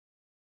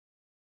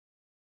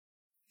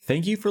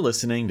Thank you for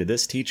listening to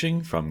this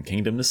teaching from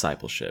Kingdom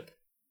Discipleship.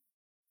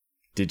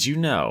 Did you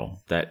know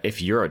that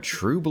if you're a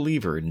true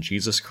believer in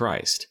Jesus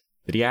Christ,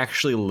 that He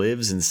actually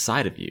lives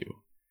inside of you?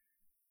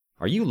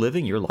 Are you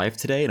living your life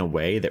today in a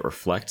way that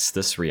reflects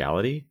this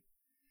reality?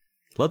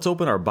 Let's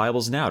open our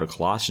Bibles now to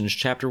Colossians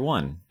chapter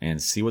 1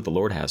 and see what the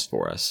Lord has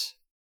for us.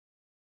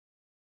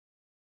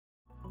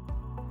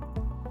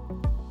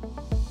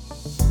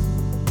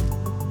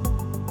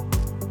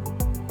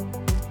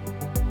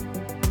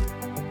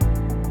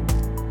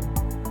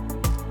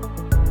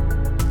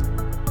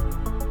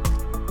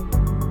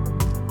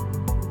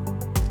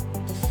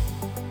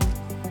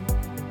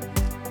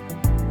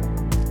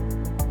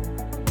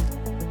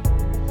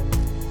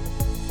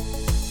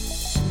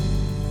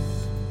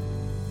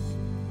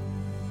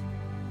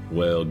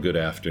 Well, good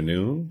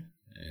afternoon,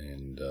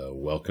 and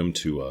welcome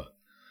to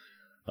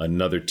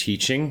another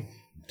teaching.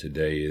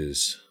 Today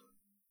is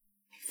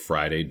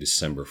Friday,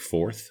 December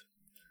 4th,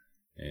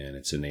 and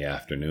it's in the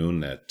afternoon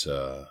that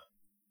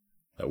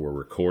we're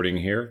recording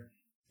here,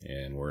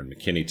 and we're in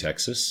McKinney,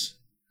 Texas.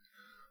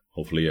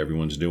 Hopefully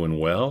everyone's doing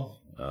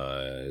well.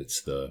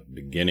 It's the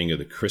beginning of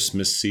the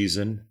Christmas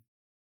season,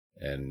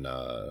 and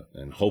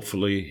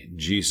hopefully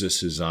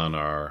Jesus is on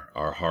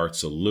our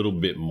hearts a little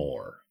bit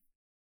more.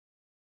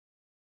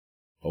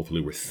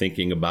 Hopefully we're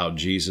thinking about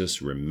Jesus,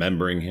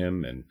 remembering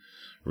Him, and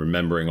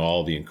remembering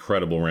all the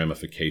incredible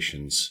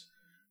ramifications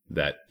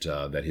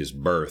that His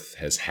birth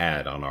has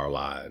had on our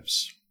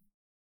lives,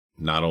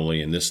 not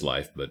only in this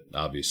life, but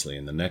obviously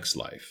in the next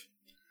life.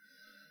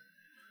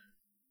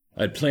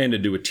 I'd planned to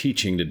do a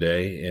teaching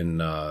today in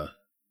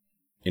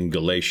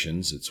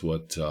Galatians. It's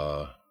what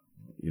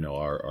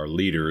our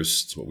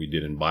leaders. It's what we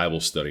did in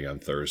Bible study on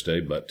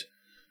Thursday, but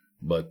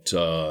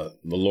the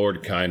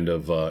Lord kind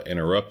of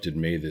interrupted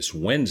me this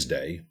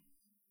Wednesday.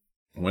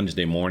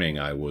 Wednesday morning,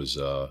 I was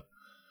at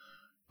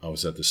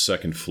the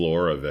second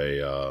floor of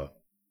a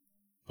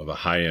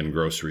high-end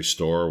grocery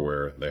store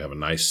where they have a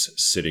nice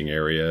sitting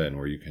area and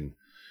where you can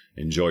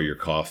enjoy your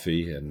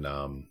coffee. And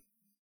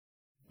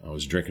I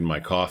was drinking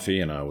my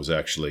coffee, and I was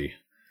actually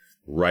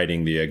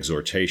writing the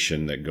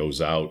exhortation that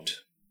goes out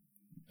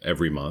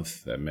every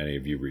month that many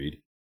of you read.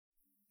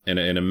 And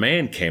a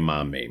man came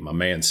on me. My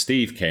man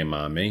Steve came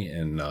on me,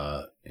 and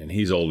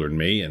he's older than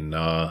me. And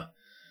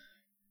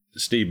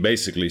Steve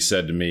basically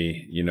said to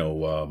me,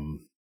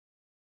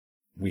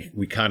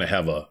 we kind of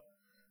have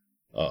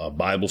a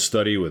Bible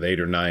study with 8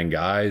 or 9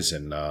 guys,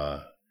 and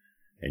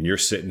you're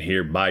sitting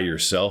here by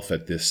yourself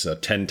at this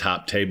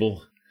 10-top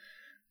table.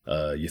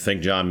 You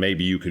think, John,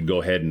 maybe you could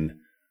go ahead and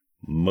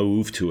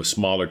move to a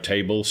smaller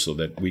table so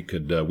that we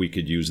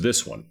could use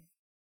this one.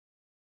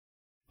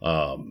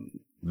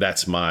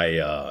 That's my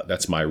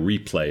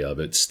replay of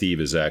it. Steve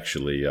is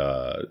actually,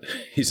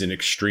 he's an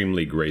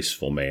extremely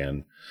graceful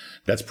man.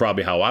 That's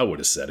probably how I would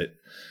have said it.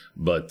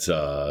 But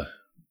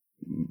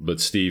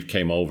Steve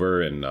came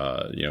over and,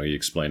 he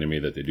explained to me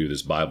that they do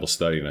this Bible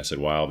study. And I said,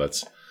 wow,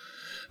 that's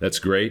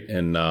great.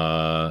 And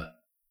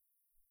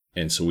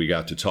so we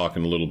got to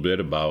talking a little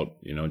bit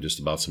about, just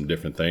about some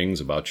different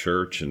things about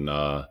church and,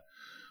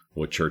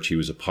 what church he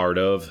was a part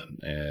of.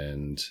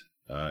 And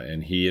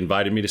he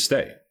invited me to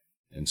stay.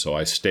 And so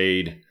I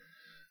stayed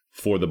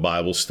for the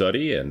Bible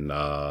study, and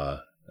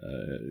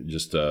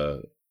just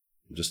a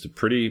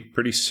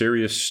pretty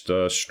serious,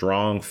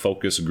 strong,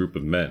 focused group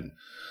of men.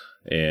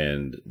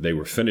 And they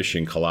were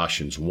finishing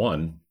Colossians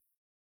 1.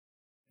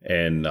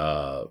 And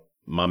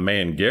my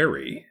man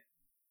Gary,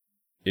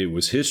 it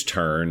was his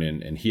turn,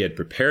 and he had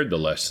prepared the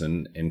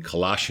lesson in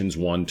Colossians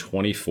 1,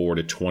 24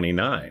 to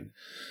 29.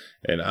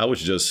 And I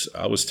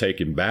was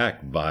taken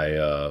back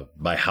by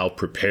how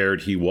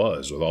prepared he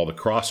was with all the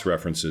cross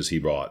references he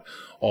brought,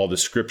 all the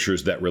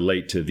scriptures that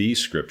relate to these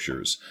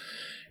scriptures.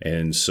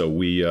 And so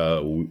we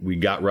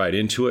got right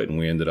into it, and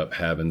we ended up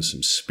having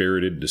some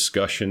spirited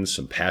discussions,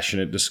 some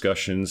passionate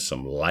discussions,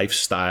 some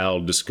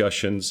lifestyle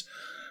discussions.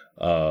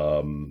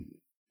 And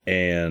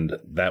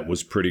that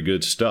was pretty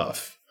good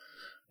stuff.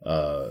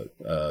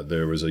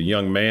 There was a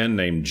young man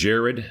named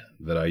Jared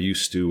that I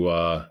used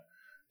to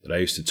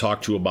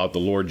talk to about the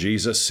Lord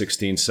Jesus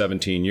 16,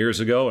 17 years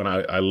ago. And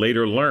I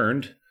later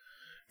learned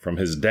from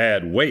his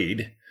dad,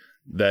 Wade,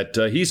 that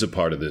he's a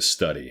part of this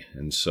study.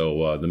 And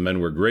so the men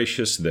were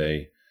gracious.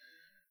 They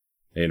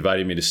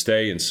invited me to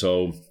stay. And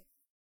so,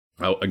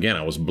 I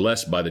was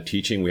blessed by the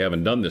teaching. We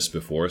haven't done this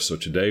before. So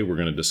today we're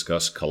going to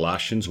discuss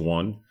Colossians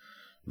 1,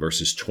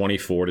 verses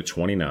 24 to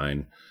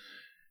 29.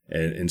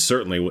 And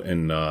certainly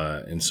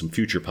in some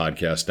future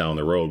podcasts down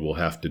the road, we'll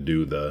have to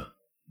do the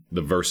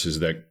verses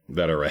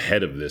that are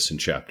ahead of this in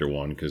chapter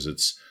 1, because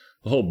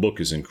the whole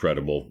book is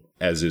incredible,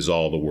 as is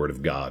all the Word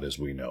of God, as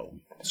we know.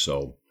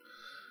 So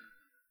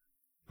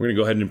we're going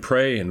to go ahead and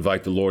pray,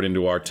 invite the Lord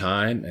into our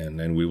time, and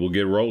then we will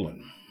get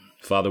rolling.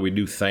 Father, we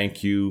do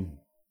thank you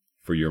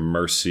for your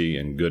mercy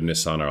and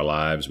goodness on our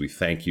lives. We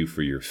thank you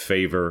for your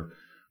favor.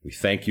 We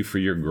thank you for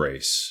your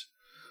grace.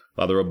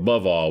 Father,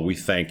 above all, we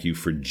thank you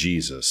for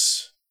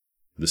Jesus,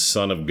 the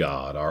Son of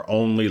God, our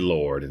only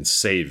Lord and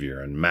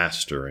Savior and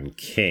Master and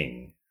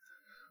King.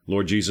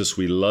 Lord Jesus,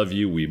 we love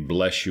you, we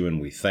bless you, and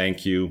we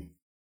thank you.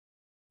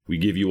 We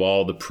give you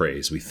all the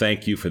praise. We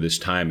thank you for this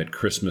time at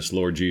Christmas,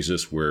 Lord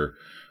Jesus, where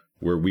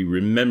we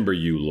remember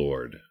you,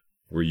 Lord,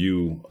 where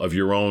you, of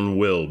your own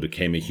will,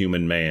 became a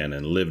human man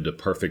and lived a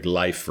perfect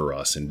life for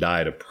us and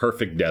died a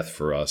perfect death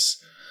for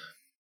us.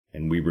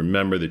 And we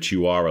remember that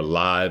you are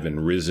alive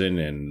and risen,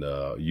 and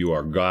you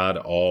are God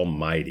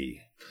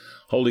Almighty.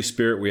 Holy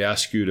Spirit, we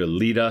ask you to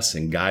lead us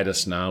and guide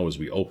us now as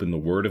we open the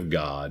Word of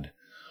God.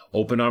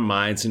 Open our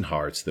minds and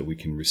hearts that we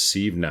can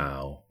receive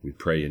now. We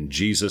pray in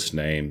Jesus'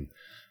 name.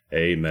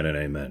 Amen and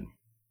amen.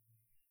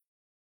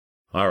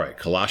 All right,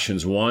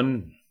 Colossians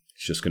 1.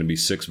 It's just going to be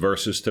 6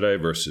 verses today,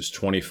 verses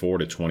 24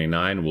 to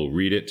 29. We'll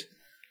read it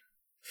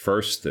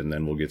first, and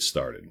then we'll get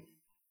started.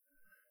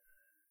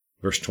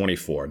 Verse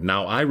 24.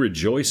 Now I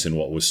rejoice in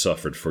what was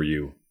suffered for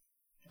you,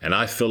 and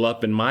I fill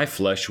up in my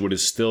flesh what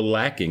is still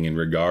lacking in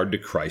regard to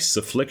Christ's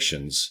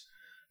afflictions,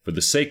 for the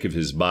sake of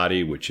his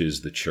body, which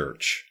is the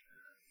church.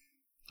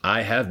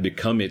 I have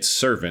become its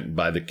servant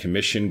by the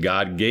commission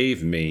God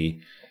gave me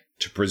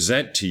to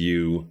present to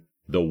you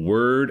the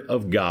word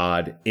of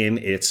God in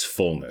its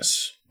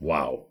fullness.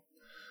 Wow.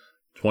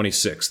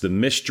 26. The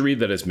mystery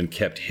that has been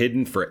kept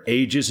hidden for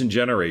ages and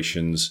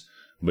generations,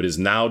 but is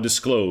now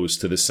disclosed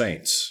to the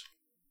saints.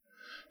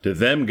 To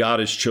them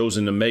God has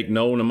chosen to make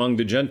known among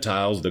the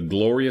Gentiles the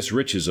glorious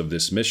riches of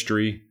this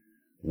mystery,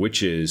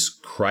 which is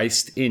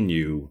Christ in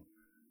you,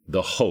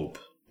 the hope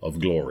of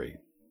glory.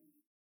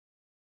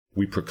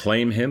 We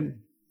proclaim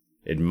him,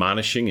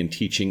 admonishing and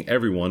teaching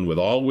everyone with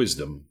all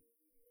wisdom,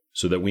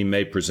 so that we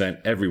may present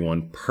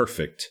everyone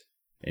perfect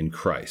in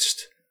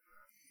Christ.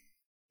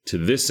 To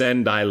this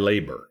end I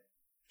labor,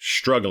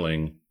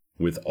 struggling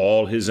with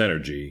all his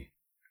energy,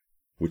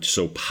 which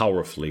so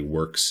powerfully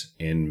works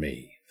in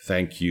me.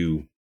 Thank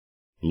you,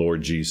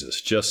 Lord Jesus.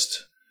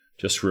 Just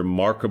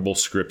remarkable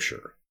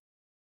scripture.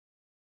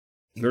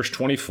 Verse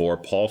 24,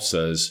 Paul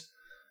says,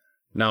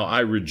 Now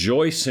I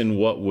rejoice in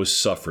what was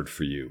suffered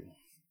for you.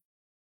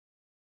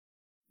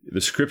 The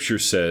scripture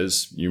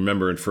says, you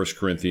remember in 1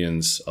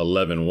 Corinthians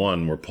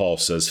 11:1, where Paul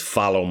says,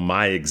 follow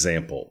my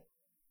example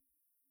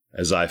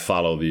as I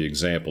follow the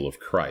example of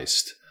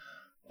Christ.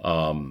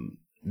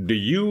 Do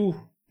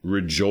you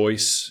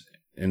rejoice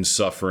in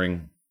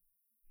suffering?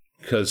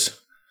 Because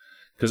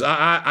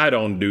I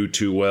don't do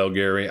too well,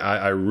 Gary.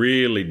 I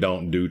really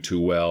don't do too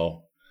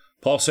well.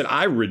 Paul said,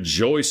 I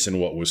rejoice in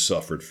what was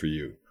suffered for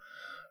you.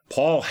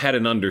 Paul had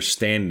an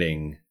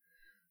understanding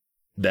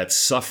that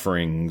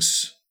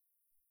sufferings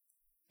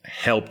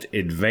helped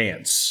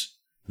advance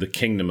the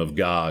kingdom of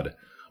God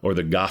or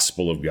the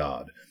gospel of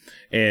God.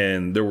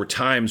 And there were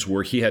times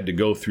where he had to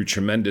go through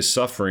tremendous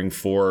suffering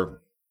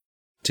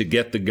to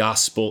get the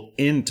gospel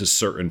into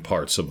certain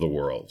parts of the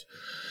world.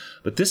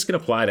 But this can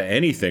apply to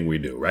anything we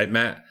do, right,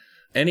 Matt?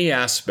 Any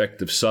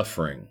aspect of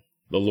suffering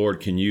the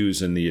Lord can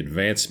use in the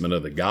advancement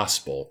of the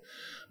gospel.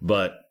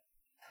 But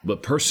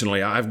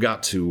personally, I've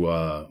got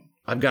to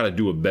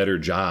do a better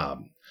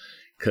job,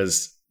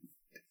 because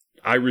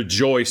I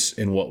rejoice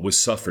in what was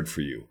suffered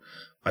for you.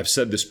 I've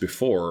said this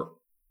before.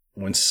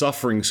 When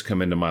sufferings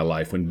come into my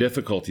life, when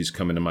difficulties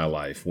come into my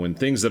life, when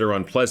things that are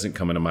unpleasant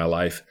come into my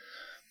life,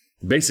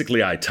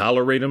 basically I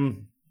tolerate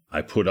them,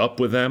 I put up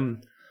with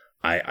them,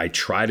 I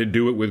try to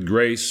do it with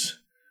grace,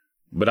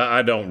 but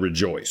I don't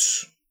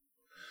rejoice.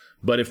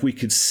 But if we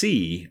could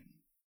see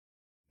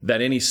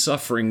that any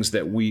sufferings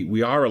that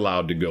we are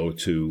allowed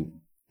to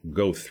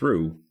go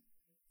through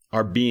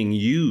are being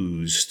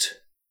used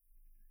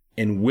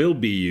and will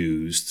be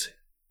used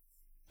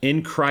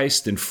in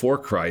Christ and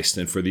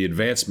for the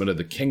advancement of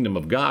the kingdom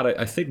of God,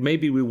 I think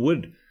maybe we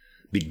would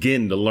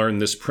begin to learn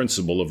this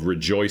principle of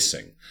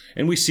rejoicing.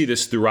 And we see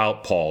this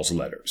throughout Paul's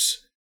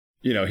letters.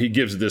 You know, he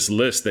gives this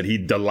list that he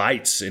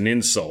delights in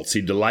insults,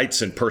 he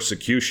delights in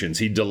persecutions,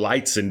 he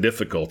delights in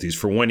difficulties.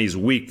 For when he's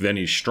weak, then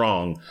he's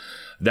strong.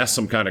 That's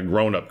some kind of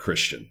grown-up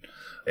Christian.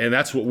 And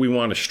that's what we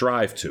want to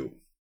strive to.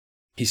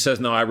 He says,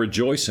 now I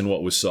rejoice in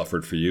what was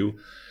suffered for you,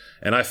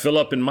 and I fill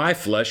up in my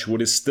flesh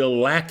what is still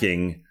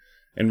lacking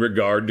in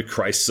regard to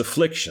Christ's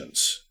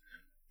afflictions,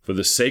 for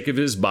the sake of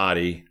his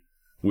body,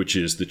 which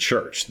is the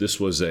church. This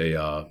was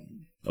a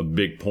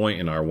big point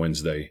in our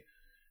Wednesday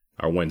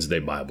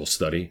Bible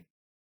study.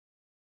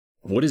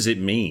 What does it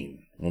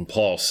mean when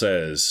Paul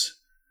says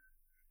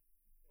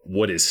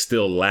what is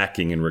still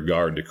lacking in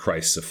regard to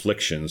Christ's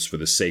afflictions for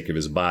the sake of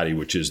his body,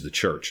 which is the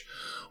church?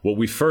 What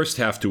we first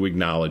have to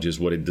acknowledge is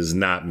what it does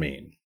not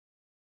mean.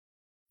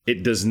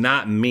 It does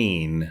not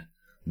mean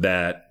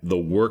that the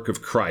work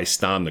of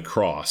Christ on the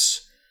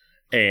cross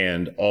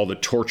and all the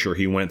torture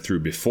he went through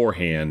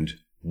beforehand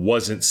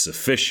wasn't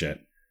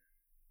sufficient,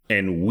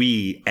 and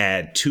we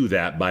add to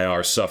that by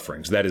our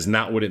sufferings. That is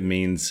not what it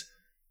means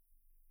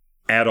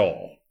at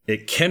all.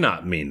 It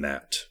cannot mean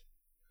that.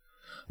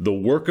 The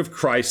work of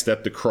Christ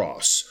at the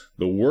cross,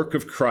 the work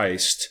of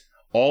Christ,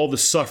 all the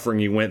suffering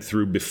he went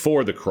through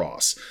before the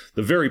cross,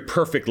 the very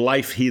perfect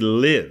life he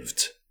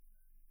lived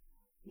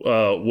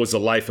was a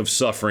life of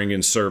suffering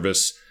and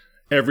service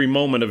every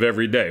moment of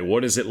every day.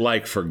 What is it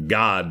like for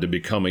God to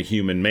become a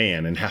human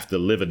man and have to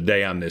live a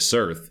day on this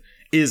earth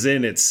is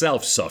in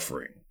itself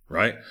suffering,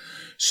 right?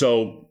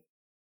 So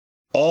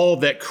all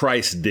that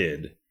Christ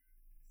did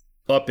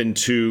up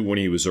into when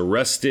he was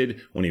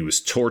arrested, when he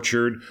was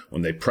tortured,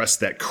 when they pressed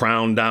that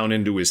crown down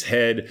into his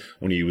head,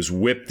 when he was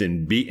whipped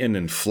and beaten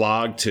and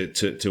flogged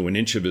to an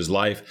inch of his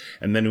life,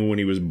 and then when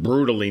he was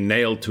brutally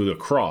nailed to the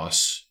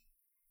cross,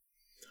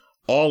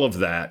 all of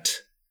that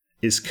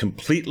is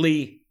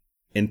completely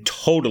and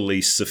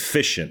totally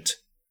sufficient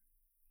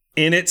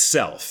in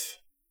itself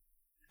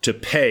to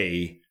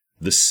pay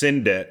the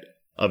sin debt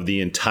of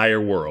the entire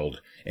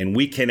world, and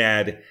we can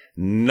add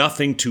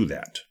nothing to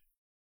that.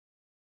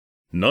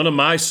 None of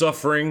my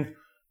suffering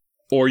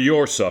or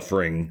your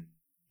suffering,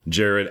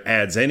 Jared,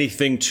 adds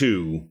anything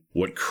to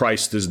what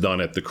Christ has done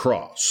at the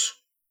cross.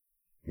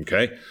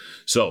 Okay?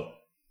 So,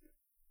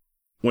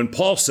 when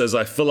Paul says,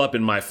 I fill up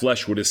in my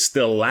flesh what is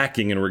still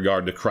lacking in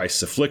regard to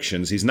Christ's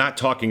afflictions, he's not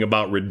talking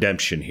about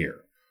redemption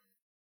here.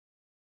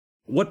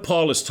 What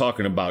Paul is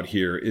talking about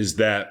here is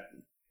that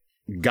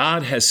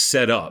God has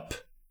set up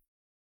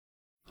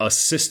a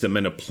system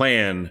and a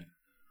plan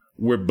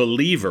where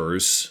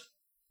believers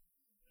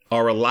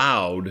are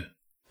allowed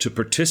to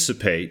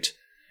participate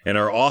and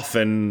are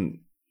often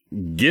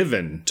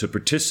given to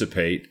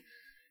participate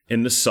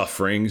in the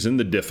sufferings and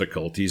the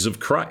difficulties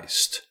of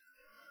Christ,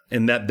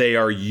 and that they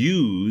are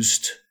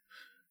used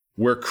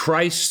where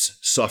Christ's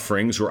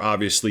sufferings were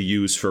obviously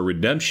used for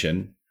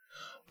redemption.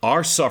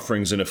 Our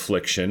sufferings and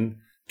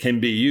affliction can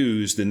be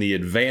used in the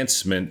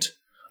advancement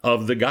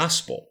of the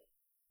gospel.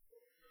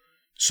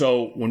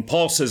 So when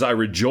Paul says, I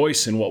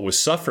rejoice in what was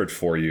suffered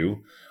for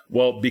you,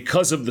 well,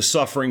 because of the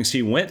sufferings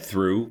he went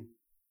through,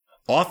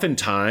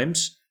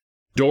 oftentimes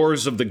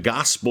doors of the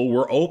gospel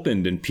were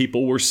opened and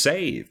people were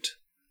saved.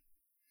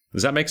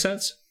 Does that make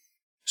sense?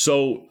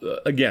 So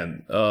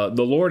again,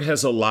 the Lord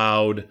has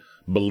allowed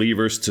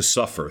believers to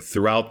suffer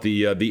throughout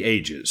the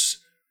ages.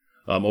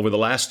 Over the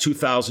last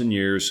 2,000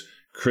 years,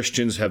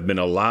 Christians have been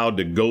allowed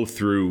to go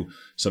through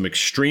some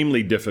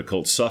extremely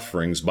difficult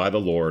sufferings by the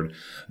Lord.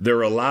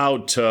 They're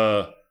allowed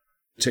to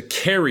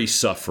carry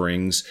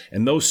sufferings,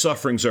 and those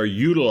sufferings are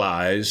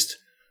utilized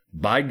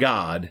by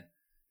God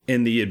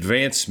in the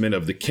advancement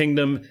of the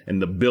kingdom and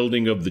the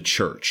building of the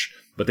church.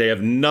 But they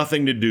have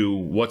nothing to do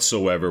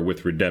whatsoever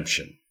with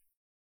redemption.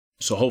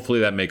 So hopefully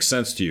that makes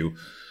sense to you.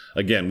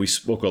 Again, we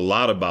spoke a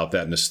lot about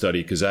that in the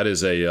study because that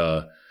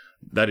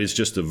is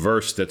just a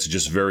verse that's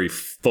just very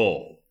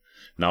full.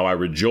 Now I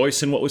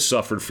rejoice in what was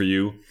suffered for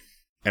you,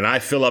 and I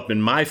fill up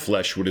in my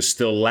flesh what is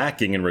still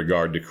lacking in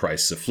regard to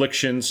Christ's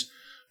afflictions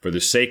for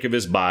the sake of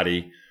his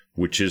body,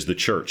 which is the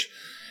church.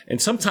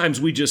 And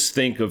sometimes we just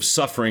think of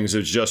sufferings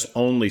as just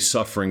only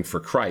suffering for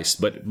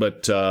Christ,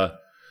 but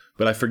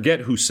I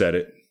forget who said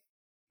it.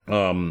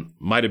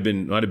 Might have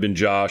been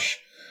Josh,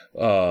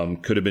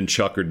 could have been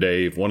Chuck or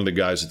Dave. One of the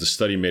guys at the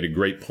study made a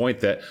great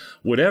point that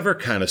whatever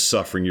kind of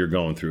suffering you're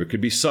going through, it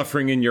could be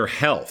suffering in your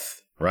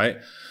health, right?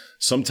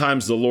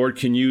 Sometimes the Lord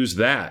can use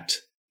that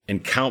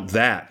and count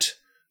that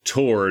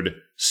toward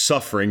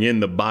suffering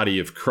in the body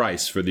of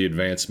Christ for the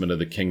advancement of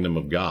the kingdom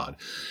of God.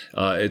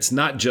 It's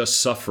not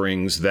just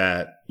sufferings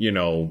that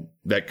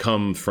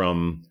come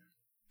from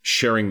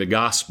sharing the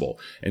gospel.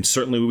 And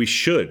certainly we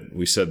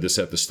said this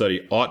at the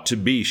study, ought to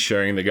be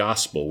sharing the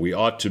gospel. We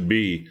ought to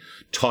be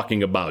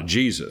talking about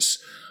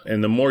Jesus.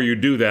 And the more you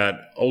do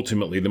that,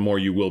 ultimately, the more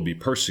you will be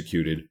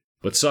persecuted.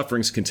 But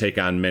sufferings can take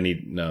on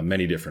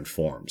many different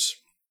forms.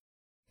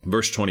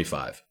 Verse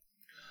 25,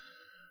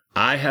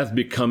 I have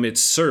become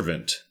its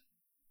servant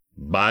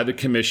by the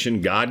commission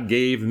God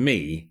gave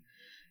me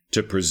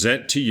to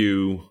present to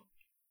you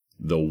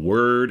the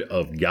word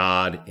of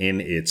God in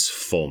its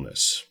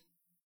fullness.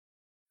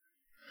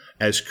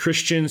 As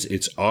Christians,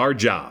 it's our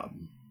job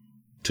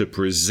to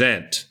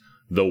present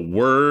the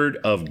word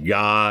of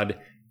God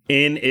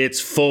in its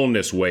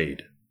fullness,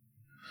 Wade.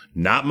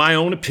 Not my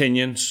own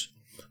opinions,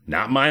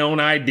 not my own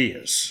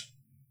ideas,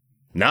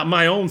 not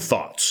my own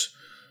thoughts.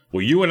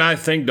 Well, you and I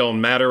think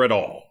don't matter at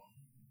all.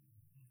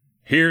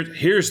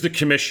 Here's the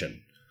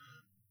commission.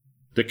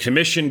 The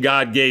commission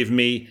God gave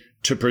me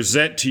to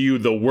present to you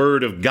the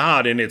word of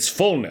God in its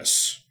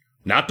fullness.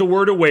 Not the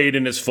word of Wade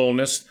in its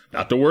fullness,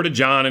 not the word of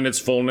John in its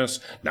fullness,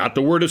 not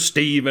the word of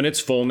Steve in its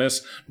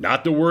fullness,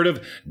 not the word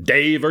of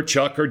Dave or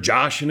Chuck or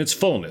Josh in its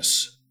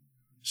fullness.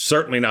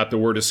 Certainly not the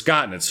word of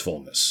Scott in its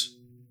fullness.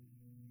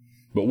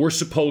 But we're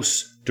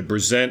supposed to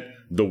present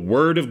the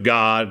word of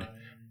God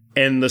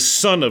and the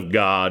Son of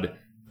God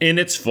in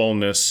its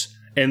fullness,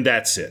 and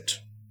that's it.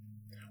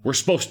 We're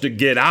supposed to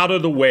get out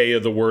of the way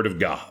of the word of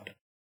God.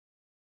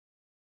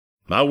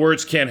 My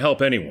words can't help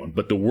anyone,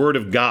 but the word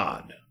of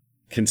God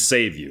can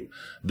save you.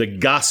 The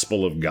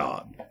gospel of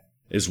God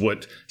is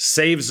what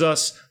saves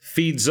us,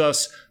 feeds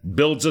us,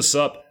 builds us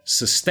up,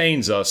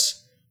 sustains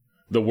us,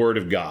 the word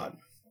of God.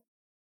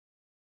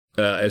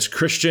 As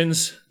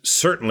Christians,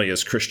 certainly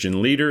as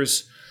Christian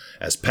leaders,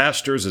 as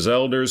pastors, as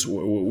elders,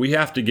 we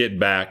have to get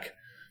back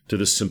to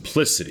the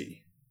simplicity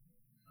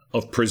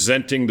of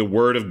presenting the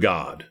word of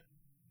God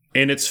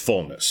in its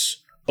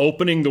fullness.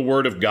 opening the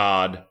Word of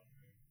God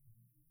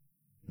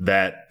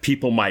that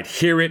people might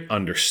hear it,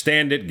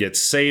 understand it, get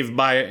saved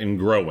by it, and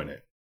grow in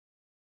it.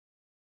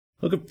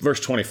 Look at verse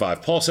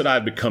 25. Paul said, I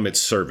have become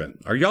its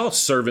servant. Are y'all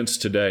servants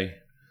today?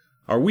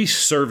 Are we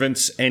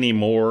servants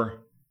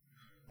anymore?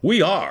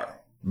 We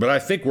are, but I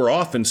think we're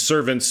often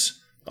servants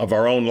of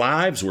our own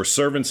lives. We're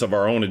servants of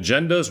our own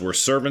agendas. We're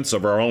servants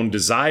of our own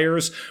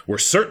desires. We're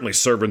certainly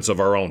servants of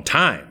our own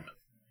time.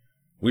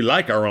 We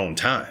like our own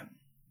time.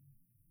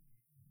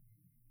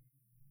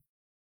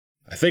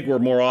 I think we're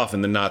more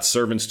often than not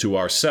servants to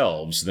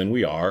ourselves than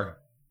we are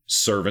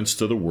servants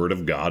to the Word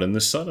of God and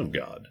the Son of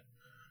God.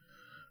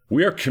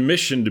 We are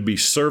commissioned to be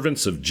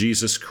servants of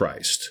Jesus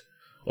Christ,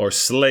 or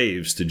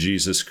slaves to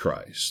Jesus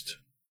Christ.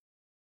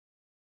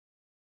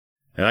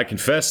 And I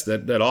confess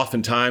that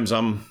oftentimes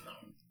I'm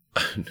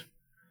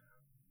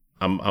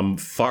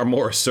far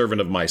more a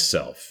servant of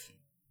myself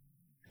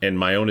and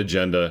my own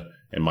agenda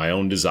and my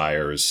own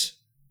desires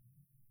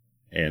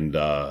and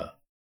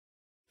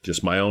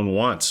just my own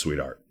wants,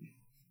 sweetheart.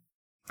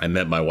 I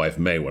meant my wife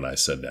May when I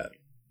said that.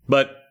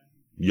 But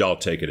y'all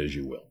take it as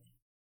you will.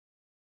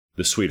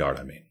 The sweetheart,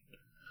 I mean.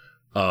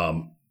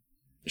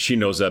 She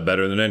knows that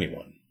better than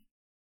anyone.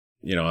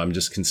 You know, I'm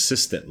just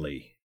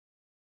consistently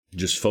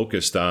just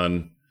focused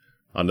on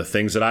the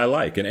things that I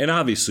like. And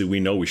obviously we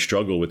know we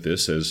struggle with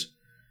this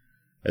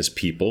as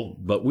people,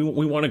 but we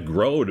want to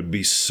grow to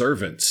be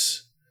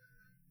servants,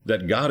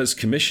 that God has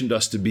commissioned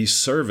us to be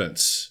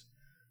servants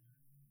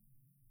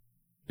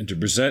and to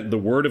present the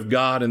Word of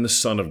God and the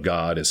Son of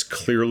God as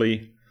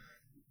clearly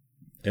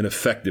and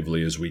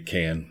effectively as we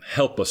can.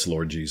 Help us,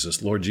 Lord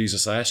Jesus. Lord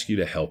Jesus, I ask you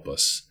to help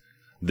us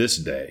this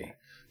day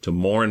to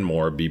more and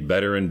more be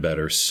better and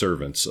better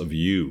servants of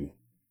you,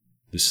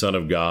 the Son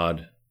of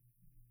God,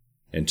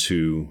 and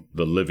to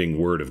the living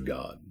Word of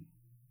God.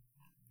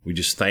 We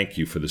just thank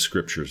you for the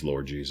Scriptures,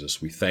 Lord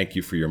Jesus. We thank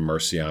you for your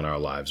mercy on our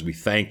lives. We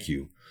thank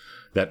you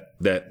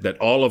that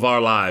all of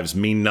our lives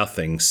mean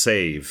nothing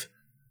save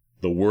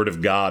the Word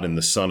of God and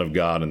the Son of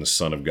God and the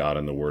Son of God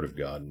and the Word of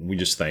God. And we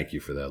just thank you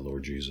for that,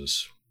 Lord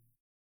Jesus.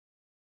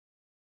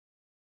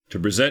 To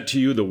present to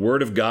you the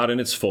Word of God in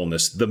its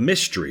fullness, the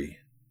mystery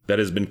that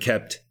has been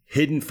kept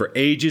hidden for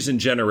ages and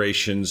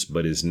generations,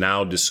 but is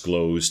now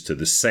disclosed to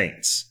the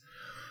saints.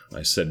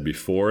 I said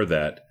before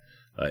that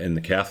in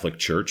the Catholic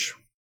Church,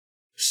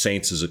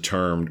 saints is a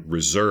term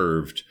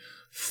reserved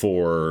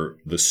for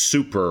the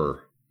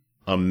super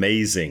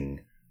amazing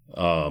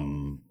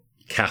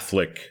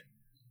Catholic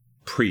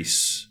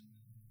priests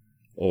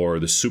or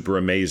the super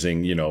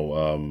amazing,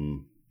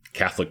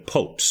 Catholic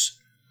popes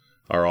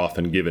are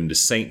often given to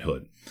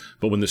sainthood.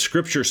 But when the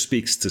Scripture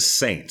speaks to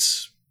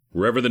saints,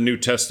 wherever the New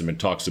Testament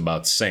talks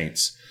about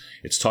saints,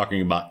 it's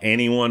talking about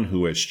anyone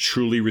who has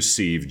truly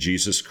received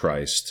Jesus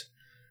Christ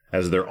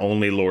as their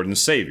only Lord and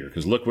Savior.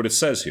 Because look what it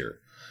says here.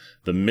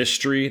 The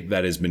mystery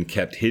that has been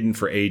kept hidden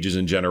for ages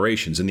and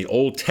generations. In the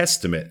Old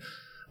Testament,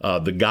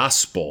 the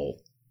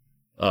gospel,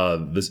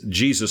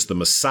 Jesus, the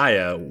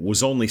Messiah,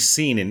 was only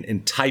seen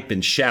in type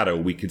and shadow.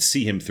 We could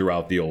see him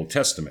throughout the Old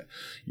Testament.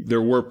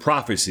 There were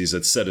prophecies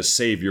that said a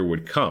Savior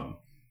would come.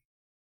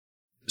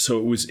 So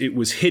it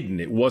was hidden.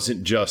 It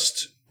wasn't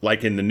just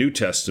like in the New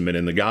Testament,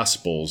 in the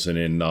Gospels, and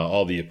in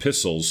all the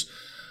epistles,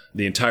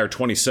 the entire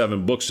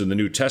 27 books of the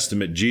New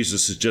Testament,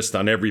 Jesus is just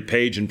on every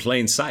page in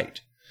plain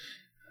sight.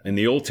 In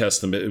the Old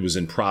Testament, it was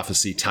in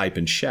prophecy, type,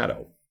 and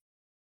shadow.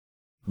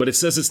 But it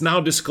says it's now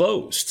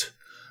disclosed.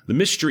 The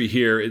mystery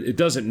here, it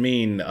doesn't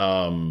mean,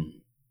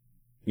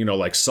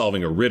 like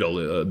solving a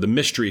riddle. The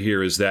mystery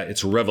here is that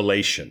it's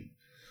revelation,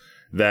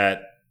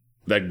 that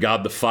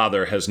God the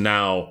Father has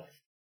now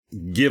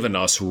given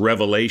us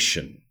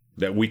revelation,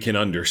 that we can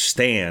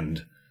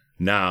understand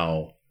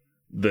now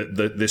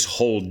this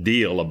whole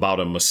deal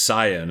about a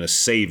Messiah and a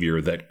Savior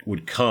that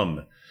would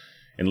come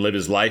and live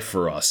his life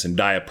for us and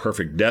die a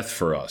perfect death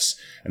for us,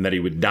 and that he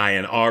would die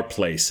in our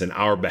place, in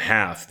our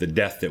behalf, the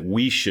death that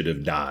we should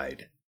have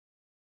died.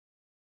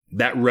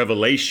 That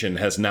revelation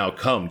has now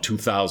come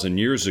 2,000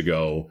 years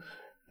ago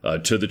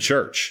to the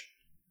church,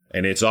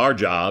 and it's our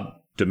job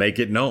to make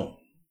it known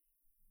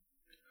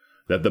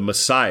that the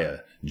Messiah,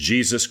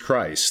 Jesus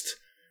Christ,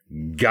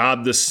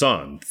 God the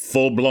Son,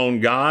 full-blown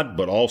God,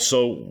 but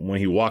also when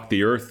he walked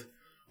the earth,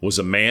 was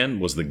a man,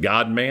 was the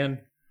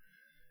God-man,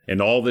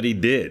 and all that he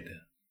did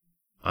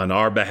on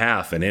our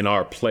behalf and in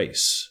our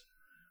place.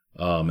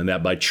 And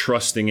that by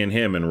trusting in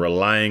him and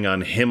relying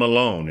on him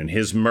alone and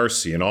his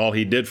mercy and all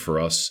he did for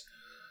us,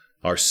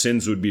 our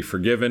sins would be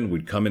forgiven,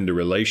 we'd come into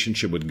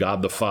relationship with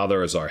God the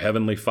Father as our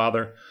heavenly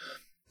Father,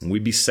 and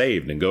we'd be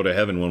saved and go to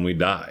heaven when we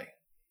die.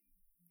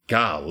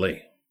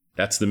 Golly,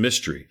 that's the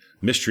mystery.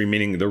 Mystery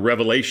meaning the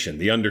revelation,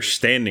 the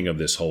understanding of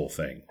this whole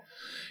thing.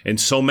 And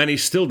so many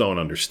still don't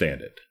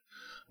understand it.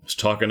 I was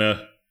talking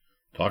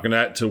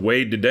to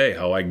Wade today,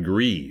 how I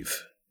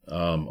grieve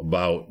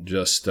about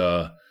just,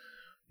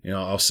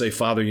 I'll say,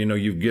 Father,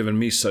 you've given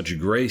me such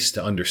grace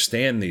to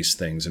understand these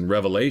things and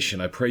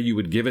revelation. I pray you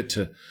would give it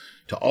to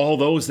all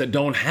those that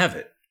don't have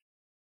it.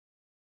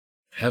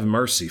 Have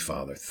mercy,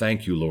 Father.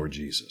 Thank you, Lord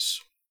Jesus.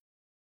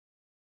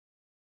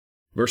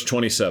 Verse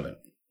 27,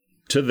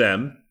 to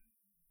them,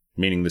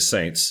 meaning the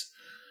saints,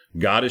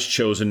 God has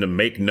chosen to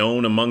make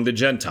known among the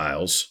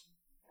Gentiles.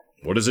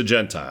 What is a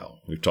Gentile?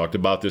 We've talked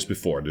about this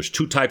before. There's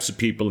two types of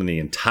people in the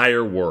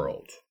entire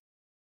world.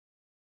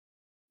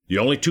 The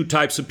only two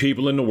types of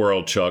people in the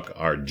world, Chuck,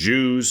 are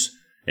Jews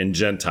and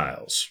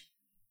Gentiles.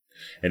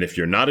 And if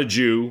you're not a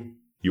Jew,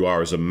 you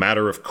are, as a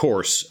matter of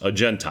course, a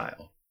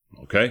Gentile.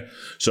 Okay?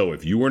 So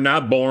if you were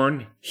not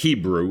born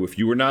Hebrew, if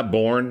you were not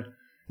born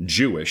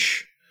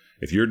Jewish,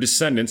 if your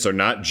descendants are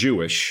not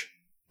Jewish,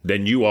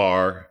 then you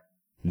are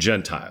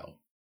Gentile.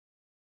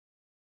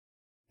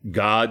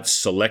 God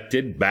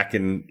selected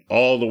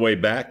all the way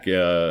back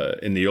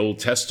in the Old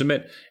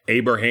Testament,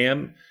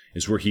 Abraham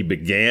is where he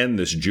began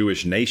this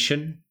Jewish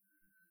nation.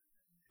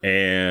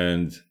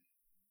 And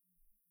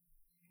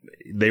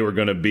they were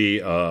going to be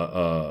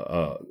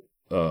a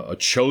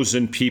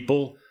chosen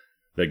people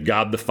that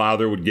God the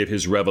Father would give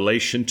his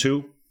revelation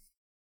to.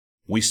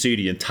 We see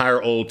the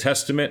entire Old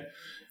Testament.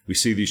 We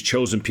see these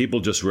chosen people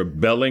just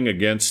rebelling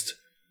against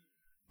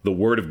the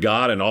word of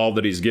God and all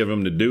that he's given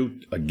them to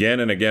do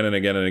again and again and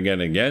again and again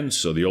and again.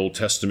 So the Old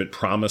Testament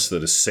promised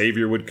that a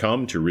Savior would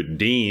come to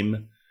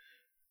redeem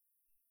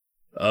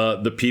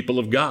the people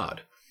of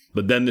God.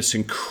 But then this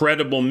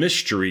incredible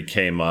mystery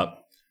came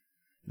up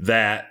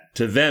that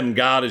to them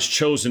God has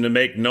chosen to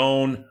make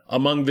known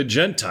among the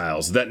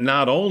Gentiles that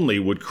not only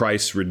would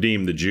Christ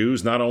redeem the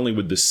Jews, not only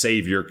would the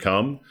Savior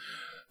come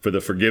for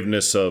the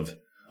forgiveness of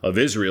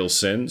Israel's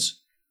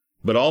sins,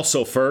 but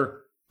also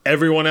for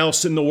everyone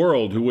else in the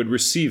world who would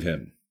receive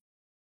him.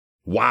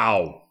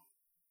 Wow.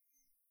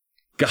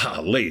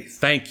 Golly,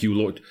 thank you,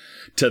 Lord.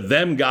 To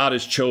them God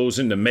has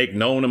chosen to make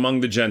known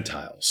among the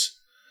Gentiles.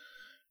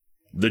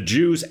 The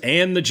Jews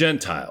and the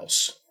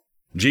Gentiles.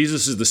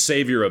 Jesus is the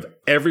Savior of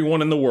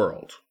everyone in the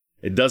world.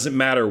 It doesn't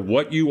matter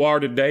what you are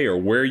today or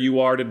where you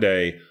are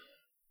today.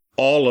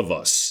 All of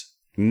us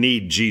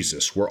need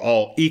Jesus. We're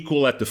all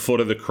equal at the foot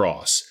of the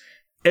cross.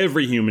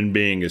 Every human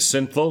being is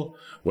sinful,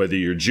 whether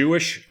you're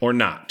Jewish or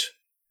not.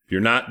 If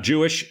you're not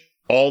Jewish,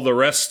 all the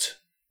rest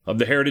of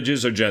the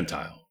heritages are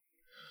Gentile.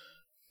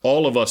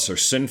 All of us are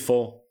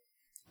sinful.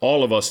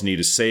 All of us need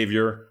a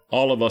Savior.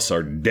 All of us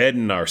are dead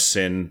in our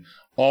sin.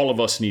 All of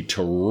us need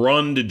to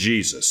run to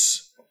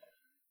Jesus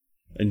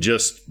and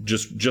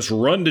just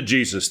run to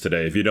Jesus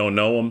today if you don't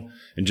know him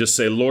and just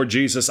say, Lord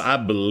Jesus, I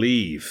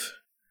believe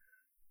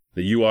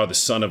that you are the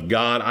Son of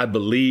God. I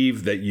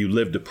believe that you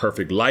lived a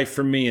perfect life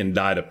for me and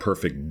died a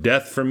perfect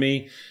death for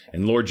me.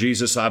 And Lord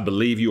Jesus, I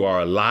believe you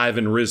are alive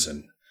and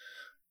risen.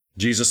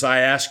 Jesus, I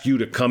ask you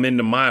to come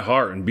into my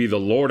heart and be the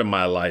Lord of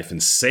my life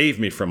and save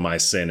me from my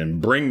sin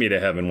and bring me to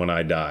heaven when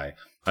I die.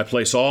 I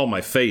place all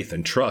my faith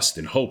and trust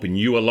and hope in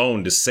you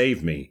alone to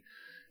save me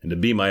and to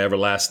be my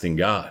everlasting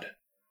God.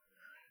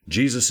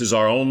 Jesus is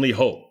our only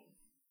hope,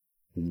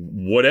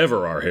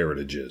 whatever our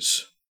heritage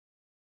is.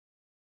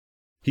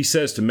 He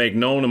says to make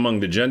known among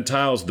the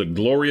Gentiles the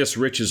glorious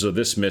riches of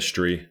this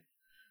mystery.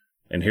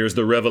 And here's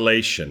the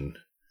revelation,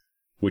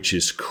 which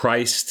is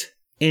Christ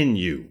in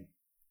you,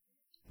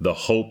 the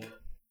hope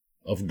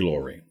of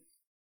glory.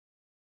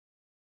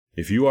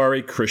 If you are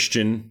a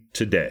Christian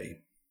today,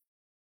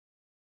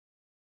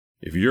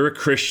 if you're a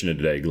Christian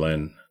today,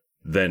 Glenn,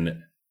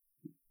 then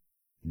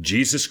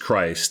Jesus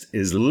Christ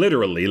is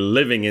literally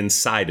living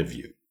inside of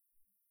you,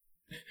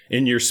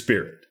 in your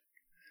spirit.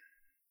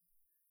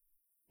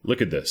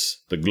 Look at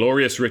this, the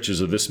glorious riches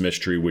of this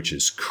mystery, which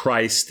is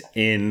Christ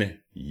in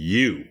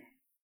you.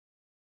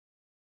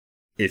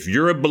 If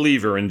you're a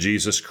believer in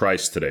Jesus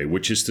Christ today,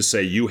 which is to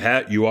say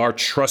you are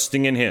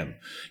trusting in him,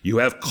 you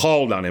have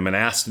called on him and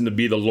asked him to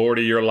be the Lord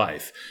of your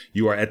life,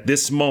 you are at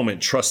this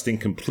moment trusting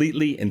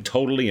completely and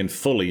totally and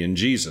fully in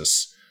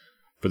Jesus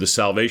for the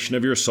salvation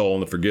of your soul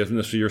and the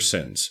forgiveness of your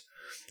sins,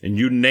 and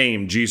you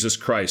name Jesus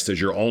Christ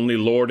as your only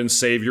Lord and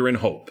Savior and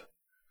hope,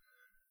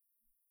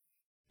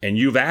 and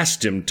you've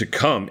asked him to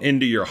come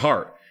into your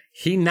heart,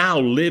 he now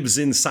lives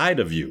inside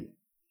of you.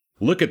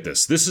 Look at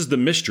this. This is the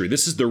mystery.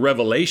 This is the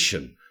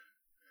revelation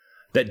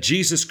that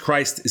Jesus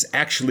Christ is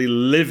actually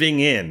living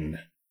in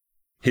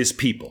his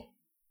people.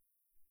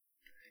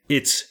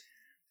 It's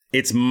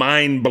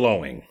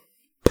mind-blowing.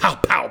 Pow,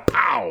 pow,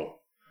 pow.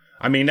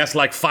 I mean, that's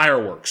like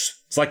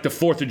fireworks. It's like the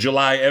 4th of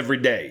July every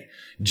day.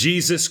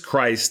 Jesus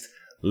Christ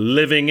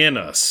living in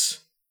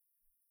us.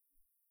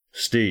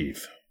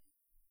 Steve,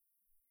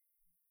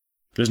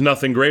 there's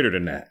nothing greater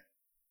than that.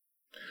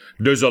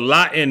 There's a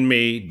lot in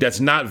me that's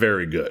not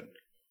very good.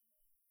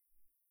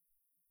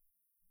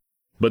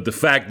 But the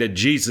fact that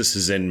Jesus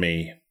is in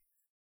me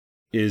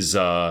is,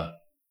 there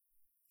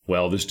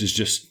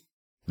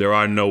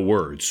are no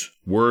words.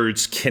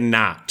 Words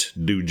cannot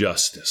do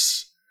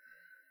justice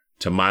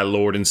to my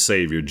Lord and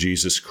Savior,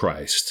 Jesus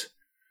Christ,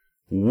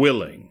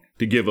 willing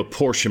to give a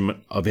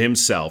portion of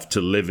himself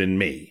to live in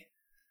me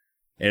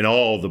and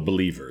all the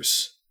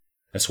believers.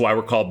 That's why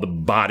we're called the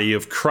body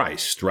of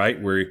Christ,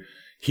 right? Where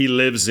he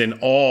lives in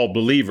all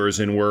believers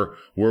and we're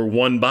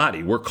one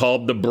body. We're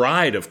called the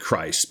bride of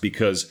Christ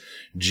because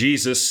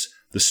Jesus,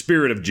 the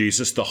Spirit of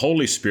Jesus, the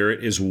Holy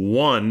Spirit, is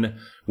one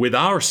with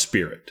our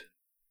spirit.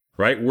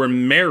 right? We're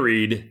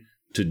married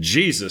to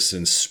Jesus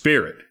in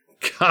spirit.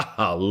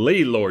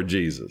 Golly, Lord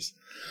Jesus.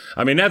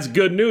 I mean, that's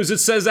good news. It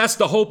says that's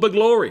the hope of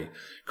glory.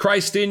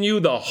 Christ in you,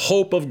 the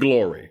hope of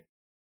glory.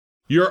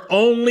 Your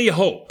only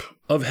hope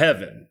of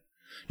heaven,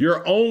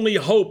 your only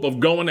hope of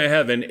going to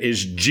heaven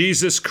is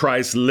Jesus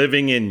Christ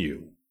living in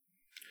you.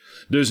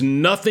 There's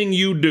nothing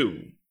you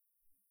do,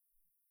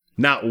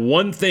 not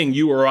one thing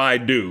you or I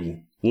do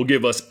will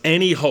give us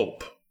any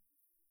hope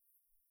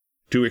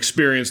to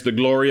experience the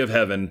glory of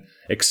heaven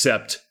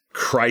except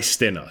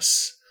Christ in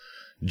us.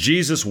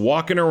 Jesus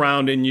walking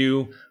around in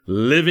you,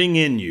 living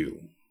in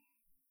you,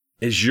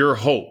 is your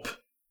hope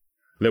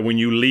that when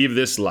you leave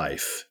this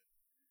life,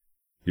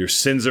 your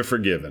sins are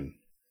forgiven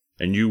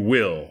and you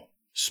will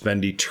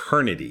spend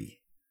eternity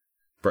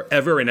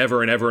forever and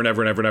ever and ever and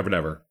ever and ever and ever and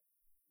ever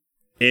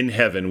in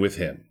heaven with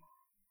him.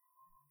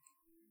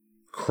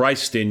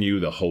 Christ in you,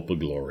 the hope of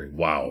glory.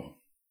 Wow.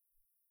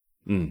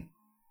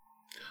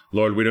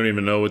 Lord, we don't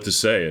even know what to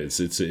say.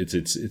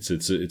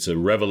 It's a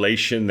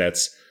revelation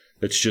that's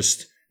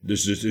just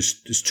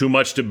there's too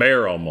much to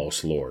bear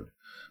almost, Lord.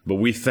 But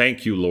we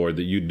thank you, Lord,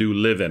 that you do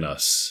live in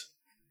us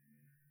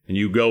and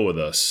you go with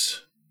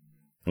us.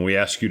 And we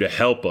ask you to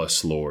help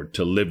us, Lord,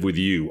 to live with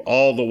you,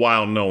 all the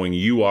while knowing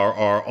you are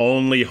our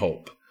only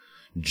hope.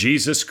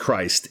 Jesus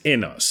Christ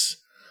in us,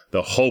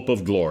 the hope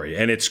of glory.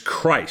 And it's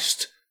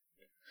Christ.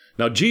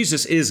 Now,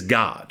 Jesus is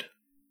God.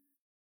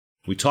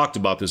 We talked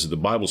about this at the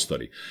Bible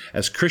study.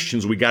 As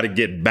Christians, we got to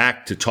get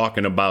back to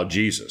talking about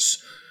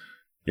Jesus.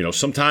 You know,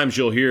 sometimes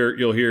you'll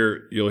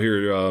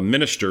hear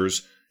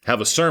ministers have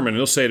a sermon and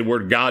they'll say the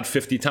word God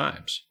 50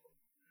 times,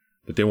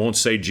 but they won't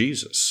say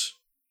Jesus.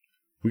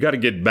 We got to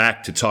get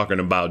back to talking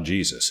about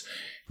Jesus.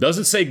 It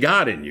doesn't say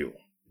God in you.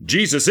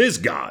 Jesus is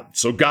God,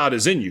 so God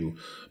is in you.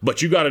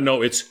 But you got to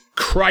know it's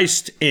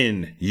Christ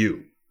in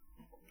you.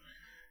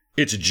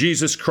 It's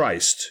Jesus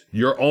Christ,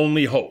 your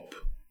only hope.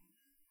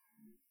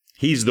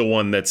 He's the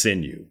one that's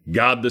in you,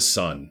 God the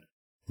Son,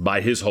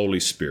 by his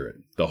Holy Spirit,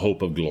 the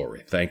hope of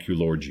glory. Thank you,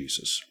 Lord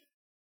Jesus.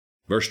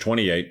 Verse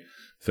 28,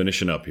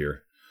 finishing up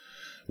here.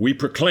 We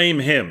proclaim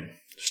him.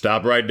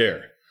 Stop right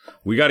there.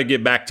 We got to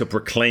get back to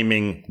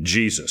proclaiming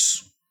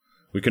Jesus.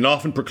 We can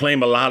often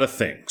proclaim a lot of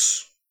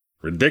things,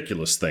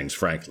 ridiculous things,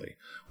 frankly.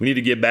 We need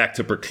to get back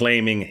to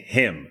proclaiming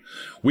him.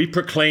 We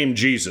proclaim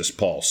Jesus,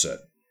 Paul said.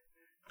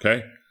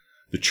 Okay?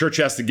 The church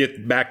has to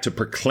get back to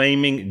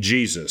proclaiming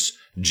Jesus,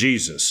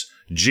 Jesus,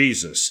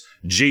 Jesus,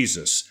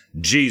 Jesus,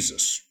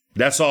 Jesus.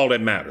 That's all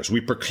that matters.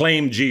 We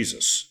proclaim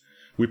Jesus.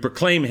 We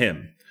proclaim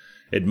him,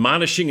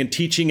 admonishing and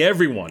teaching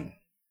everyone.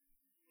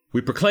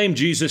 We proclaim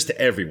Jesus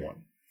to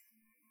everyone.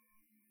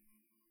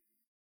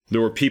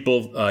 There were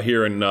people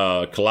here in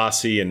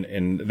Colossae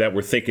and that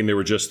were thinking they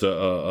were just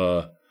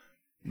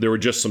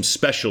some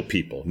special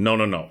people.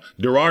 No.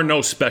 There are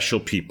no special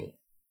people.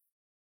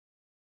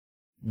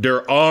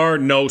 There are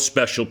no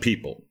special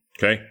people.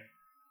 Okay?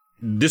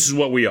 This is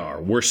what we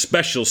are. We're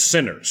special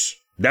sinners.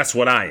 That's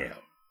what I am.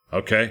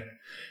 Okay?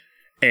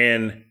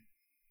 And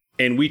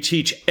we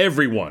teach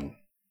everyone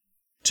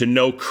to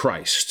know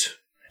Christ.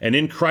 And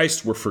in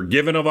Christ, we're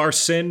forgiven of our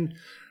sin.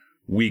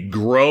 We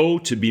grow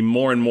to be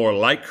more and more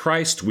like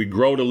Christ. We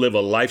grow to live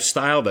a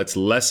lifestyle that's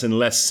less and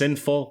less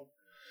sinful.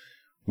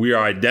 We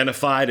are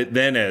identified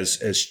then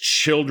as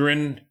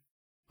children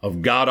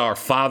of God our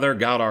Father.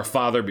 God our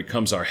Father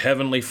becomes our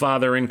heavenly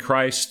Father in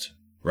Christ,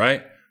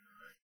 right?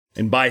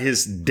 And by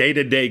his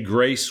day-to-day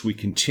grace, we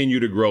continue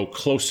to grow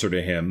closer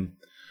to him.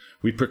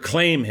 We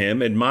proclaim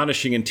him,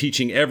 admonishing and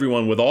teaching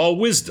everyone with all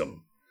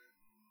wisdom.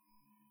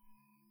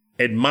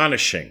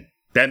 Admonishing.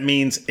 That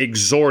means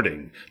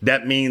exhorting.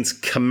 That means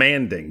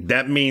commanding.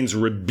 That means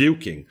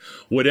rebuking.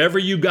 Whatever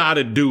you got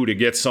to do to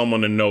get someone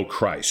to know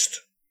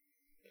Christ.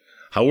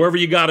 However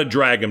you got to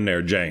drag them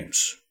there,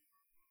 James.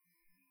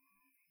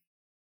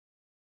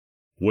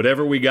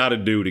 Whatever we got to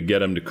do to get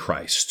them to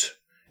Christ.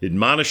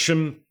 Admonish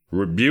them,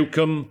 rebuke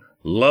them,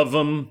 love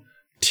them,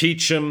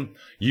 teach them.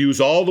 Use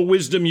all the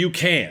wisdom you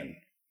can.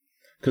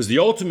 Because the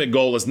ultimate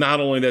goal is not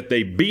only that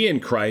they be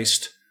in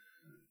Christ,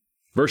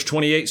 verse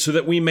 28, so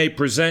that we may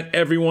present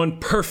everyone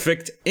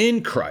perfect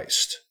in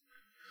Christ.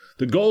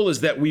 The goal is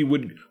that we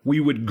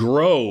would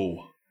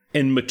grow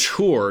and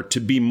mature to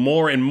be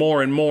more and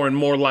more and more and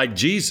more like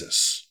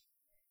Jesus.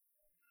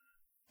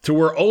 To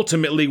where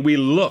ultimately we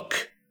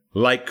look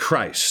like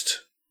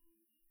Christ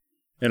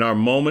in our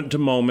moment to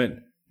moment,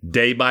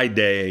 day by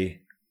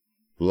day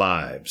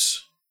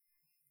lives.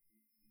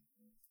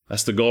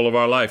 That's the goal of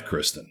our life,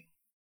 Kristen.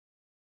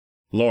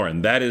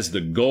 Lauren, that is the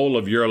goal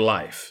of your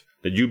life.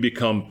 That you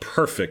become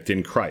perfect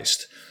in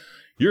Christ.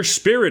 Your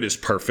spirit is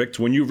perfect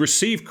when you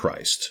receive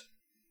Christ.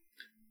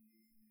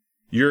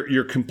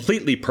 You're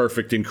completely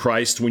perfect in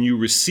Christ when you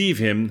receive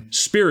him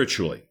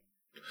spiritually.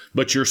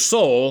 But your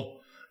soul,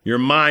 your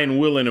mind,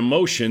 will, and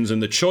emotions,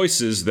 and the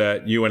choices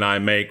that you and I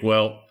make,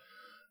 well,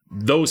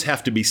 those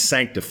have to be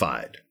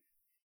sanctified.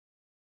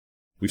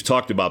 We've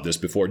talked about this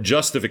before.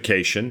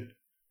 Justification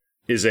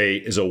is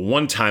a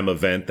one-time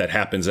event that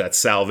happens at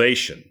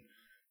salvation.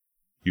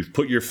 You've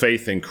put your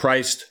faith in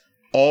Christ.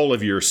 all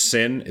of your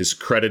sin is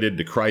credited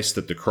to Christ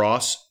at the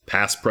cross,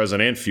 past,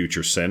 present, and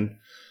future sin.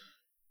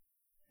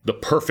 The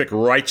perfect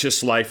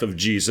righteous life of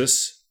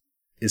Jesus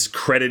is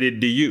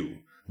credited to you.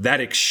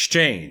 That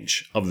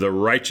exchange of the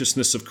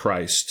righteousness of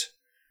Christ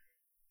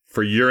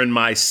for your and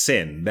my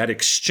sin, that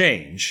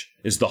exchange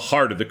is the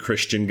heart of the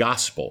Christian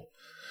gospel.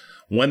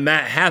 When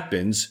that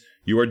happens,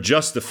 you are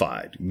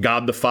justified.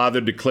 God the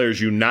Father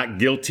declares you not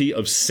guilty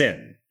of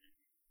sin,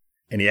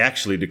 and he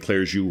actually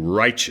declares you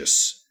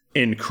righteous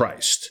in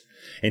Christ.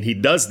 And he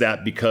does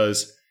that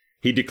because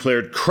he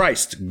declared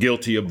Christ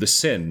guilty of the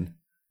sin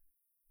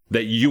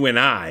that you and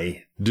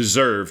I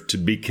deserve to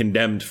be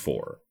condemned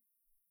for.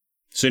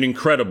 It's an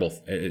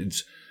incredible,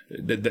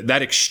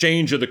 that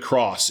exchange of the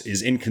cross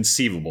is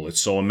inconceivable.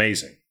 It's so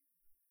amazing.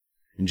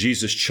 And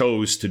Jesus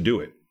chose to do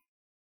it.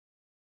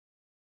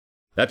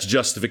 That's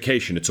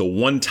justification. It's a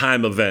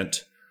one-time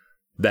event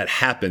that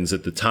happens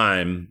at the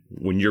time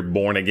when you're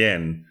born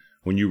again,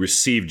 when you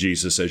receive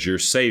Jesus as your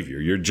Savior.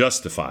 You're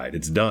justified.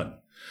 It's done.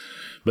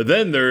 But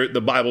then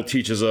the Bible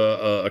teaches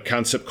a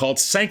concept called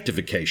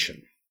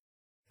sanctification.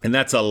 And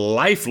that's a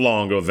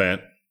lifelong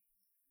event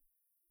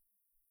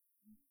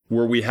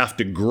where we have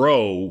to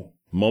grow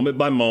moment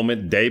by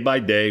moment, day by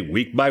day,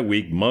 week by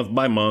week, month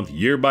by month,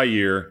 year by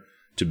year,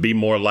 to be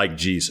more like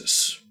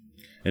Jesus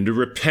and to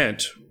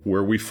repent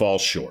where we fall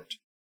short.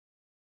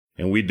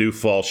 And we do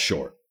fall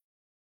short.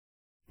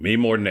 Me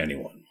more than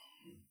anyone.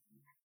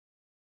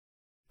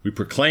 We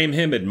proclaim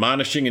him,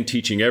 admonishing and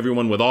teaching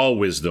everyone with all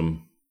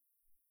wisdom,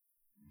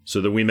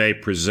 so that we may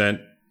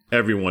present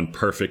everyone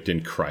perfect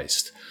in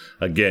Christ.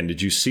 Again,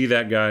 did you see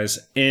that, guys?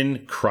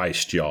 In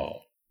Christ,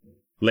 y'all.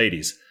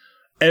 Ladies,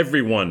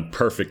 everyone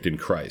perfect in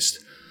Christ.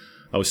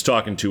 I was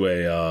talking to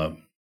a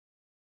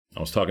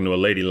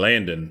lady,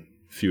 Landon,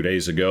 a few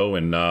days ago,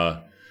 and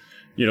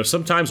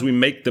sometimes we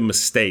make the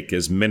mistake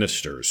as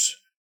ministers.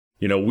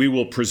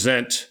 We'll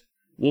present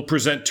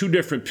two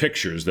different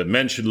pictures, that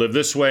men should live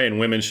this way and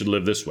women should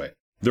live this way.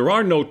 There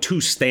are no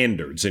two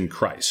standards in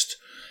Christ.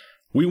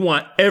 We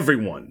want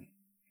everyone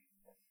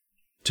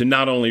to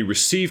not only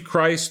receive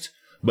Christ,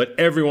 but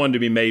everyone to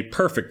be made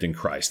perfect in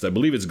Christ. I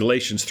believe it's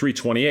Galatians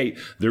 3:28.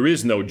 There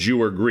is no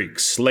Jew or Greek,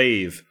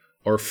 slave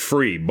or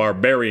free,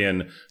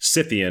 barbarian,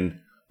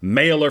 Scythian,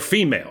 male or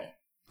female.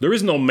 There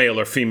is no male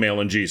or female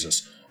in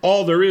Jesus.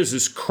 All there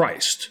is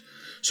Christ.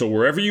 So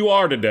wherever you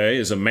are today,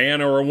 as a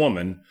man or a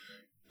woman,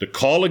 the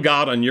call of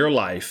God on your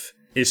life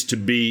is to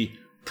be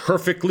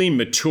perfectly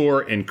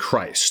mature in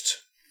Christ.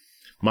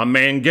 My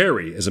man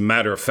Gary, as a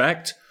matter of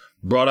fact,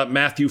 brought up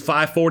Matthew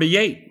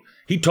 5:48.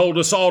 He told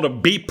us all to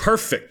be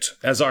perfect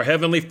as our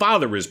Heavenly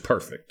Father is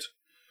perfect.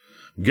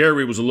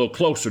 Gary was a little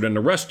closer than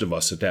the rest of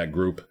us at that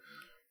group.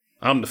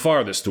 I'm the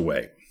farthest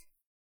away.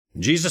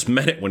 Jesus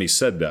meant it when he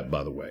said that,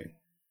 by the way.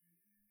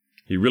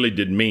 He really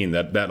did mean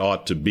that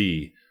ought to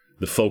be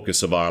the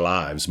focus of our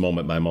lives,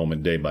 moment by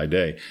moment, day by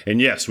day.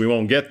 And yes, we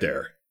won't get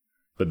there,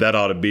 but that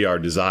ought to be our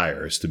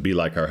desire, is to be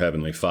like our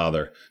Heavenly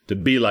Father, to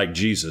be like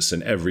Jesus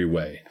in every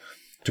way,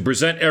 to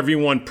present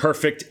everyone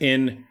perfect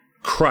in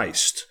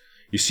Christ.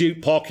 You see,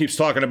 Paul keeps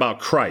talking about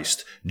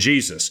Christ,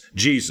 Jesus,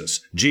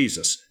 Jesus,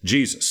 Jesus,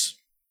 Jesus.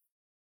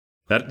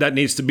 That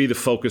needs to be the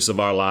focus of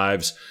our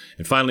lives.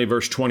 And finally,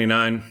 verse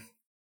 29,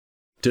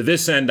 to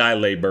this end I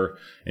labor,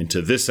 and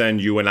to this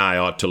end you and I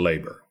ought to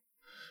labor.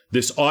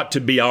 This ought to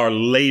be our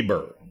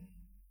labor.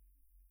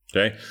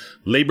 Okay?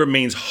 Labor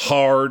means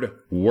hard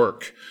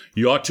work.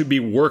 You ought to be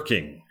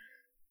working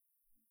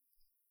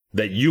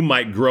that you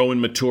might grow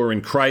and mature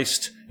in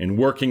Christ, and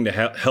working to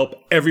help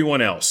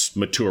everyone else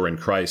mature in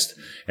Christ.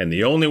 And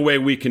the only way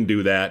we can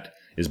do that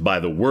is by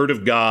the Word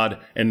of God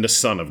and the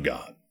Son of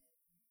God.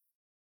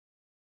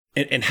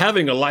 And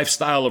having a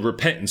lifestyle of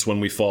repentance when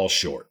we fall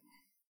short.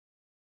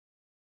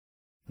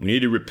 We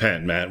need to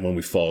repent, Matt, when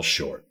we fall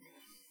short.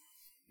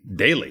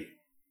 Daily.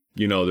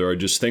 There are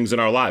just things in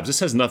our lives. This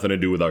has nothing to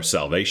do with our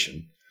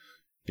salvation.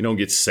 You don't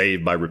get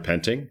saved by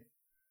repenting.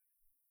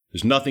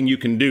 There's nothing you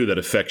can do that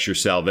affects your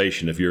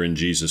salvation if you're in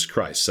Jesus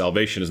Christ.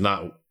 Salvation is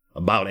not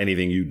about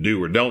anything you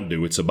do or don't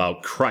do. It's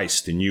about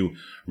Christ and you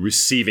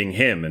receiving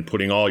him and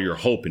putting all your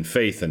hope and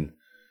faith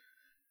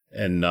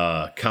and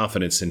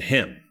confidence in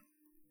him.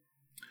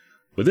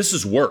 But this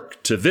is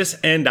work. To this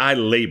end I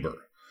labor.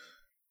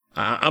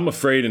 I'm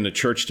afraid in the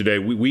church today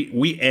we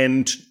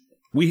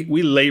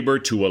labor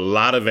to a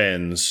lot of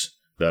ends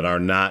that are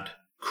not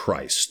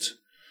Christ.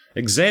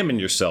 Examine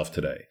yourself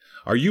today.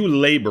 Are you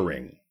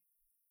laboring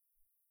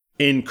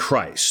in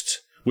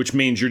Christ? Which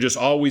means you're just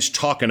always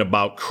talking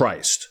about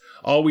Christ,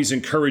 always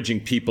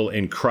encouraging people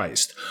in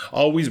Christ,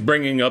 always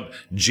bringing up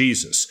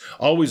Jesus,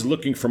 always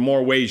looking for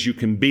more ways you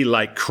can be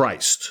like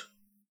Christ.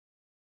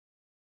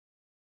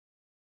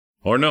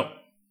 Or no?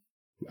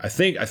 I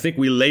think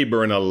we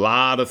labor in a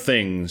lot of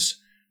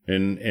things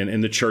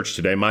in the church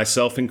today,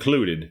 myself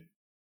included,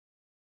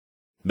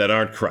 that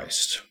aren't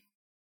Christ.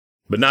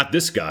 But not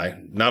this guy,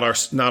 not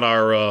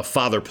our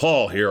Father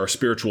Paul here, our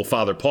spiritual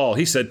Father Paul.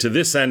 He said, to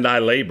this end I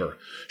labor,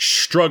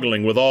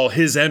 struggling with all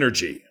his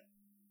energy.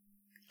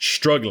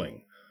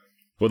 Struggling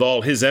with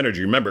all his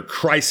energy. Remember,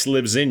 Christ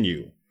lives in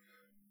you.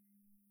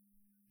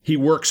 He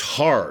works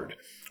hard.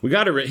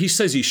 He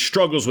says he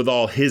struggles with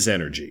all his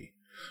energy.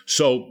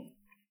 So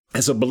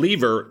as a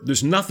believer,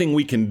 there's nothing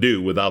we can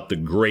do without the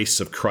grace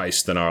of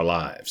Christ in our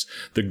lives.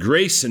 The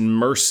grace and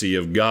mercy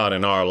of God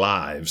in our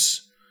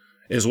lives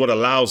is what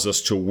allows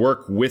us to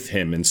work with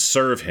him and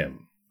serve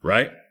him,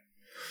 right?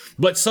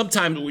 But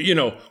sometimes,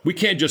 we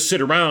can't just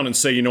sit around and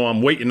say,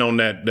 I'm waiting on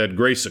that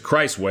grace of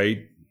Christ,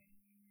 Wade.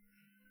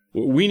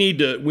 We need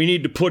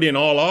to put in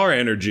all our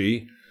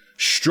energy,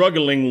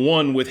 struggling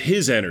one with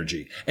his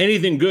energy.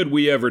 Anything good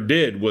we ever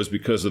did was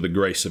because of the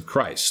grace of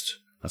Christ.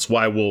 That's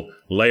why we'll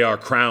lay our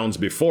crowns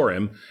before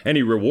him.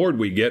 Any reward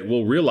we get,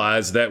 we'll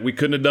realize that we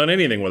couldn't have done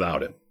anything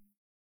without him.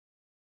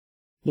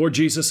 Lord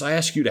Jesus, I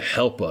ask you to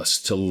help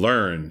us to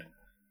learn,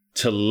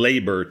 to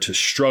labor, to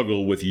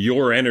struggle with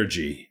your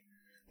energy,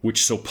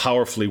 which so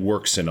powerfully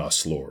works in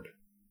us, Lord.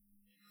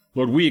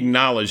 Lord, we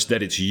acknowledge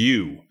that it's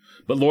you.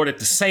 But Lord, at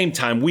the same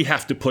time, we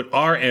have to put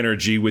our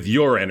energy with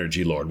your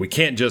energy, Lord. We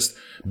can't just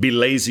be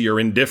lazy or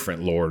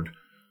indifferent, Lord.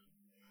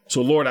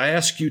 So Lord, I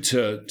ask you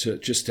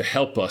to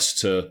help us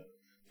to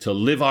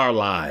live our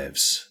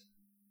lives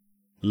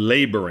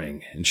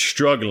laboring and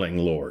struggling,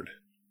 Lord,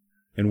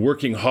 and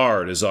working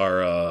hard as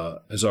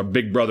our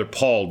big brother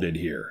Paul did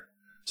here,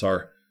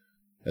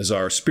 as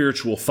our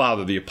spiritual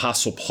father, the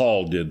Apostle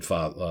Paul did,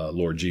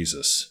 Lord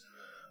Jesus.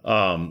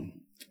 And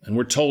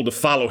we're told to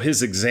follow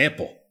his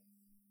example.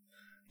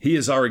 He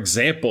is our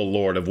example,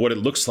 Lord, of what it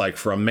looks like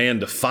for a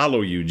man to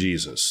follow you,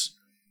 Jesus.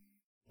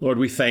 Lord,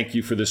 we thank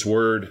you for this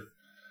word.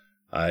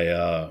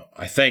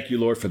 I thank you,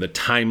 Lord, for the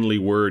timely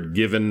word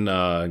given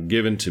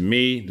to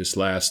me this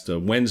last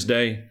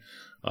Wednesday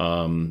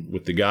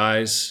with the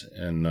guys,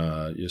 and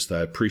I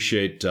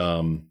appreciate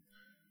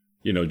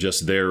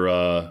just their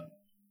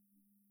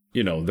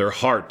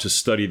heart to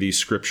study these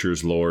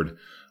scriptures, Lord.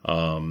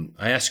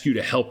 I ask you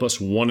to help us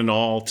one and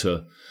all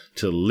to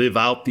live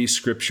out these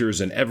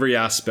scriptures in every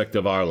aspect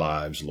of our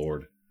lives,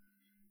 Lord.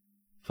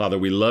 Father,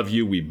 we love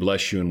you, we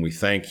bless you, and we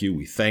thank you.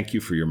 We thank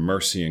you for your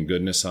mercy and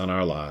goodness on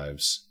our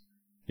lives.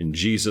 In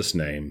Jesus'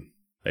 name,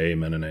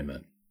 amen and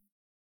amen.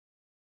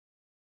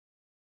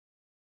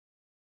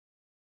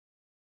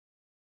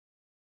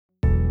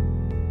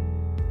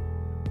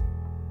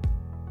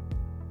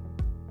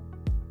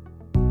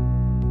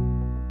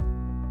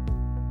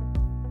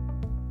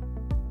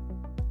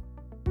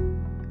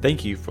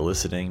 Thank you for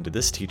listening to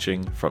this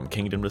teaching from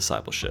Kingdom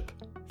Discipleship.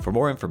 For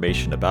more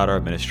information about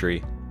our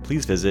ministry,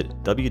 please visit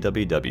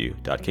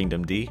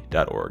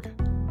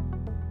www.kingdomd.org.